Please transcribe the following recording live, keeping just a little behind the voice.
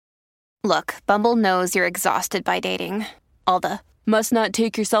Look, Bumble knows you're exhausted by dating. All the must not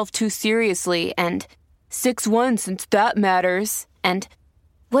take yourself too seriously and 6'1" since that matters. And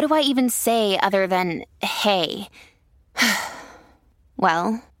what do I even say other than hey?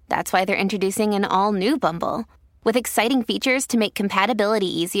 Well, that's why they're introducing an all-new Bumble with exciting features to make compatibility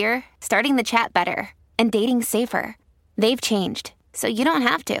easier, starting the chat better, and dating safer. They've changed, so you don't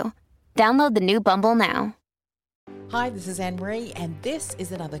have to. Download the new Bumble now. Hi, this is Anne-Marie, and this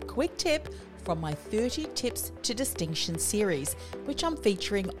is another quick tip from my 30 Tips to Distinction series, which I'm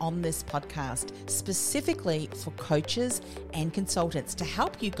featuring on this podcast, specifically for coaches and consultants to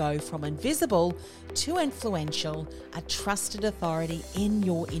help you go from invisible to influential, a trusted authority in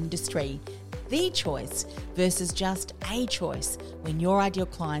your industry. The choice versus just a choice when your ideal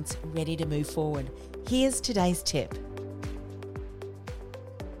client's ready to move forward. Here's today's tip.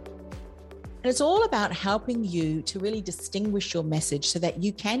 And it's all about helping you to really distinguish your message so that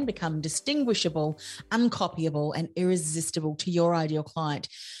you can become distinguishable, uncopyable, and irresistible to your ideal client,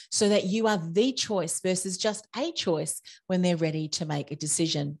 so that you are the choice versus just a choice when they're ready to make a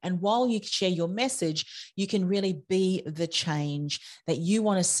decision. And while you share your message, you can really be the change that you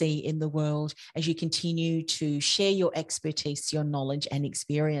want to see in the world as you continue to share your expertise, your knowledge, and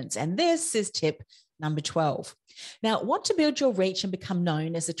experience. And this is tip number 12. Now, want to build your reach and become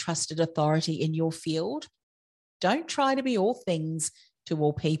known as a trusted authority in your field? Don't try to be all things to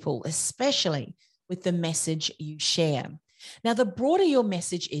all people, especially with the message you share. Now, the broader your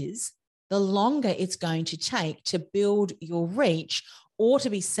message is, the longer it's going to take to build your reach or to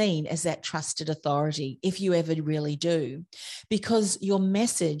be seen as that trusted authority, if you ever really do, because your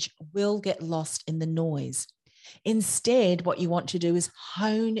message will get lost in the noise. Instead, what you want to do is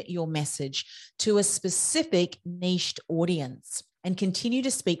hone your message to a specific niched audience and continue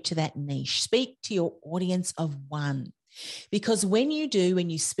to speak to that niche. Speak to your audience of one. Because when you do, when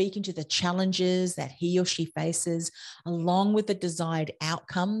you speak into the challenges that he or she faces, along with the desired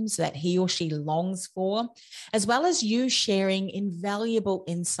outcomes that he or she longs for, as well as you sharing invaluable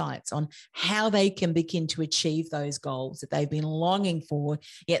insights on how they can begin to achieve those goals that they've been longing for,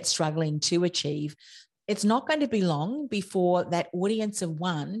 yet struggling to achieve, it's not going to be long before that audience of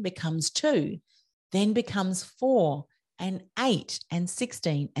one becomes 2, then becomes 4 and 8 and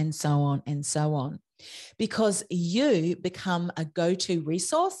 16 and so on and so on. Because you become a go-to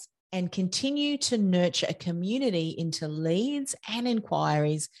resource and continue to nurture a community into leads and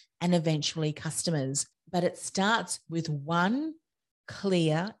inquiries and eventually customers. But it starts with one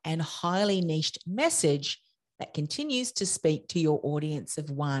clear and highly niched message that continues to speak to your audience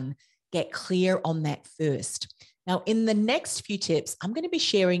of one. Get clear on that first. Now, in the next few tips, I'm going to be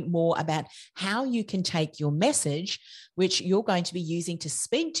sharing more about how you can take your message, which you're going to be using to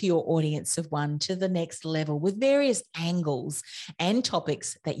speak to your audience of one, to the next level with various angles and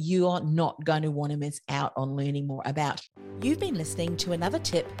topics that you are not going to want to miss out on learning more about. You've been listening to another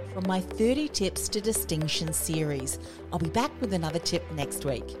tip from my 30 Tips to Distinction series. I'll be back with another tip next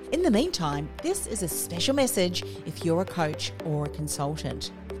week. In the meantime, this is a special message if you're a coach or a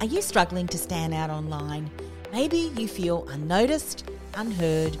consultant. Are you struggling to stand out online? Maybe you feel unnoticed,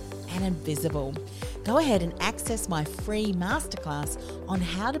 unheard, and invisible. Go ahead and access my free masterclass on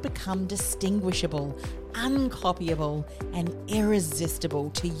how to become distinguishable, uncopyable, and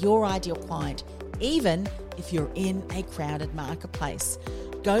irresistible to your ideal client, even if you're in a crowded marketplace.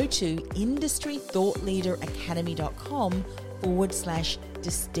 Go to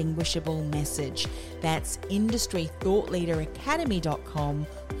industrythoughtleaderacademy.com/distinguishable message. That's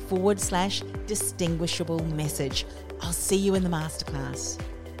industrythoughtleaderacademy.com/distinguishable message. I'll see you in the masterclass.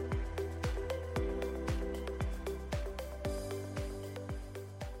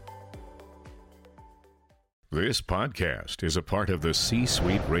 This podcast is a part of the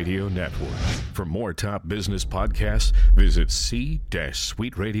C-Suite Radio Network. For more top business podcasts, visit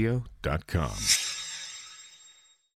c-suiteradio.com.